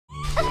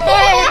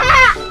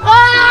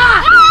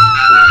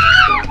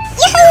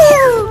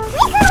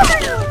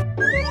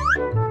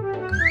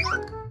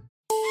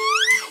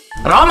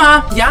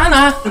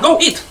Diana, go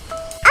eat.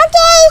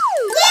 Okay.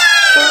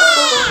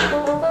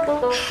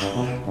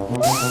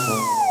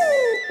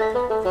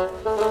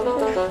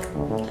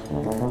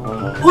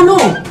 Oh no!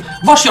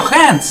 Wash your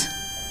hands.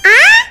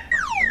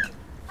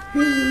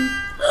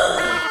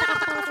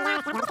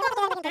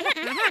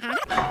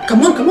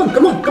 Come on, come on,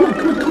 come on, come on,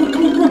 come on, come on,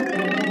 come on, come on.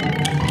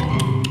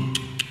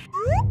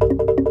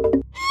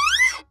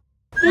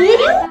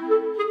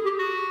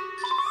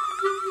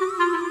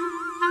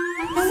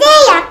 They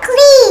are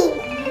clean.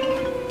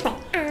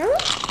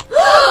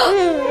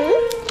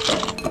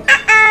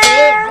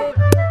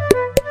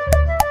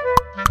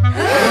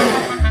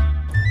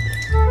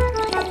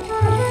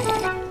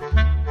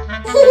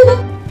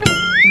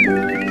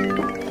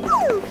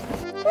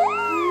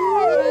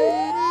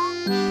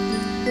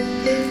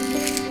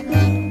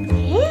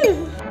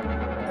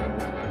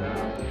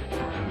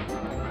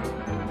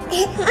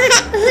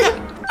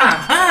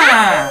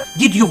 Aha!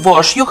 Did you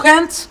wash your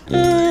hands?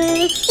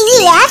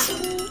 Yes,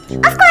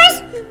 of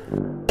course.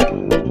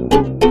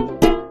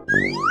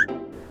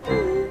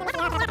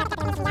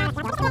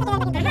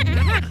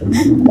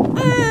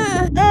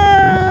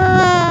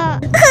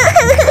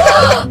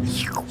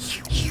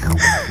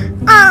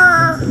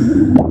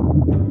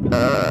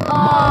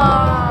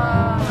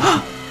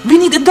 We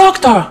need a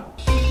doctor.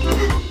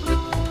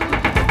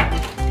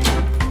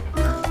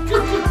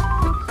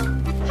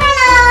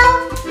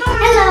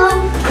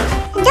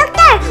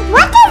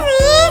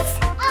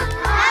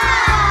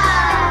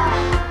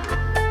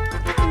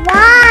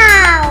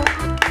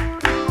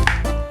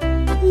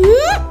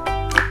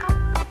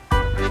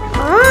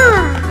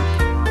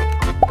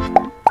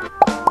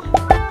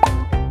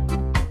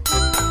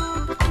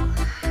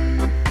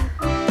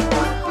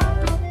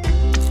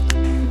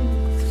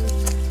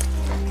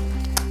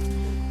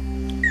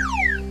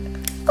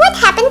 What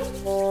happened?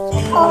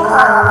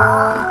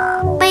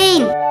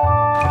 Pain.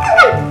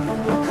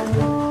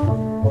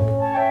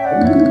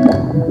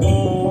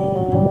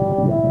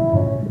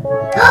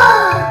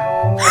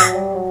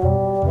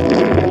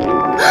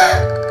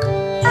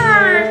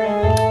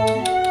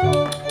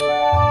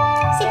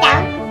 Sit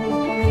down.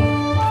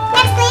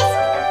 Next, please.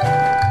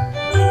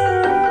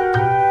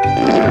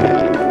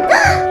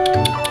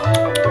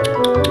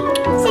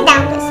 Sit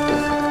down, please.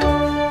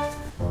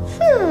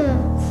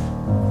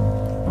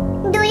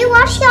 Do you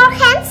wash your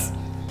hands?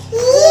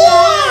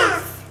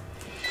 Yes.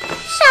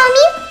 Show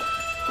me.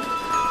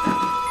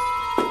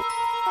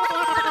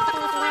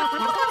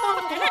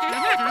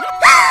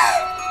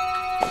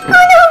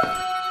 Oh no.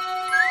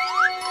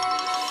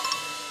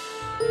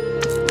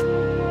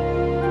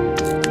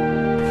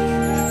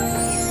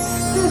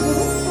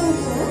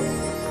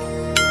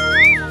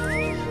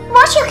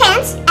 Wash your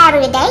hands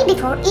every day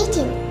before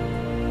eating.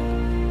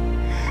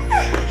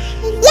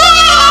 Yay!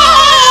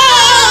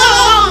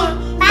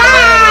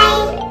 Bye!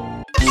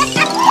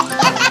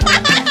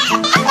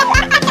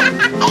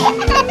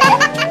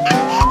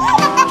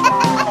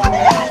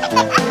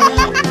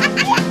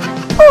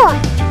 Oh,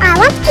 I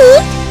want to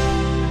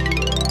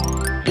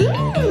eat.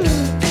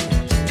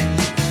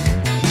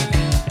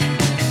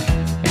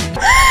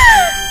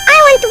 I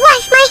want to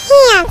wash my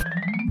hands.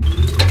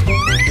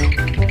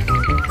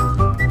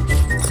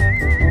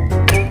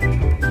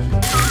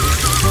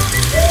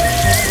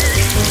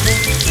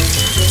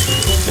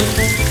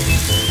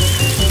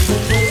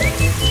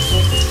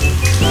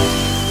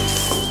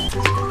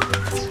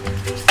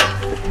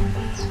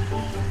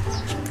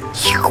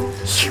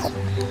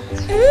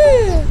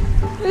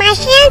 My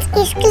hands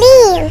is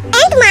clean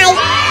and my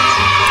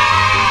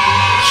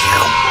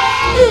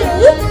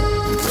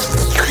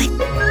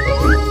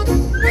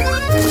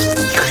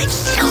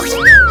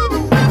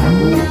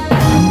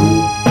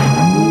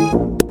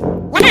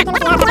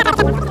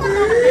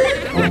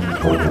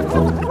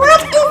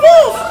What is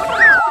this?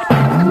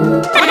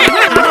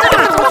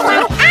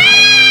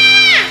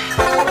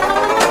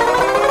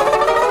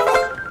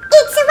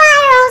 It's a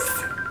virus.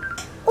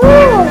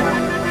 Ooh.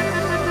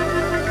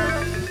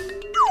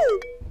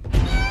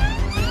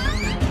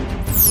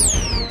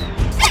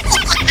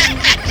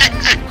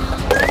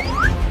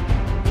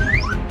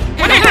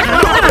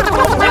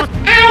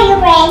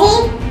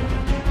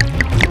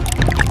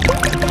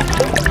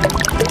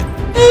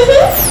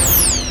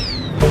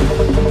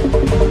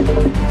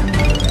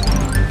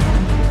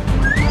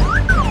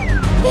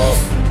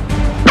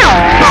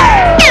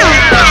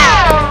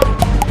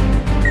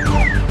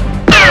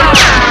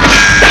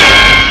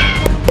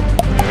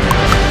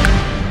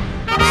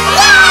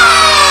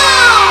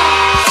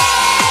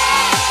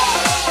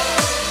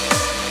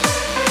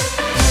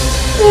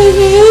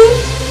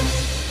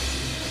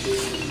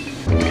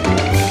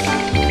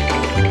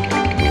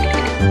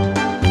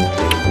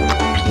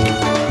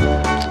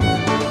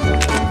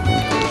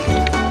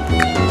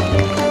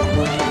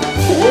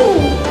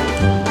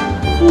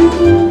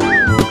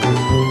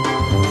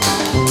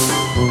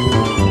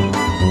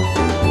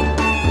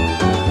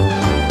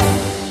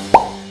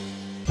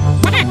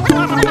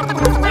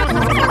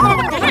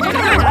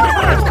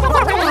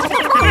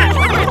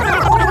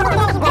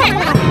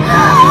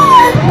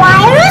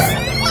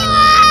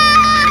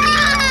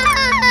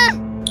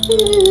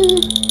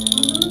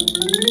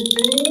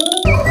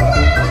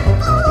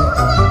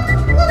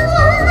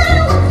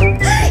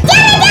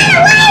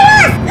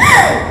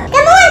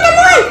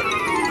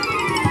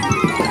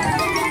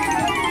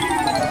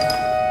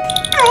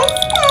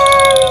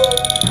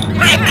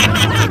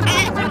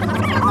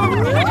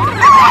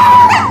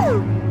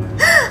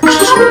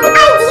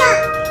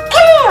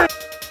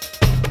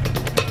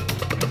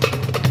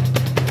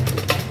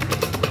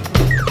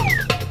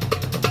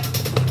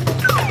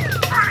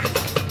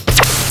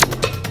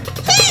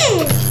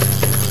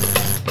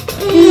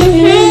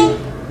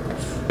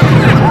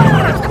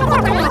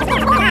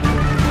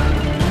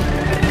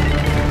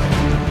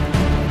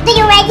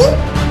 Ready?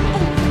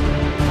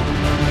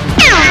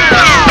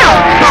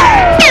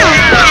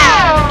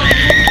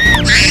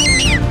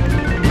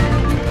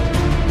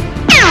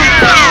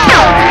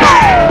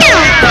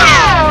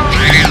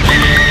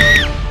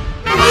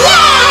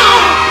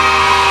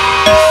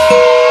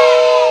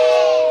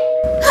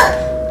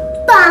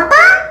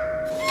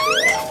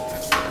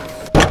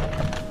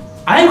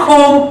 I'm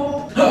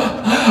home.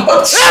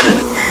 Oh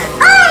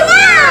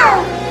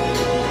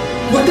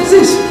no! What is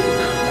this?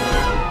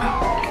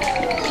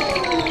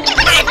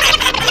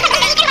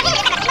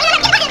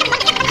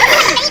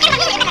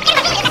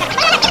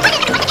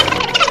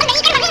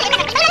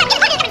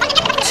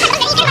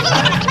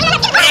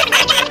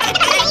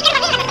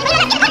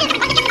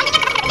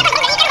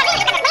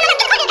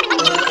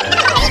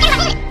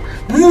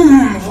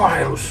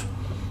 Virus.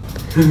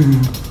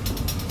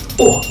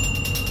 Oh.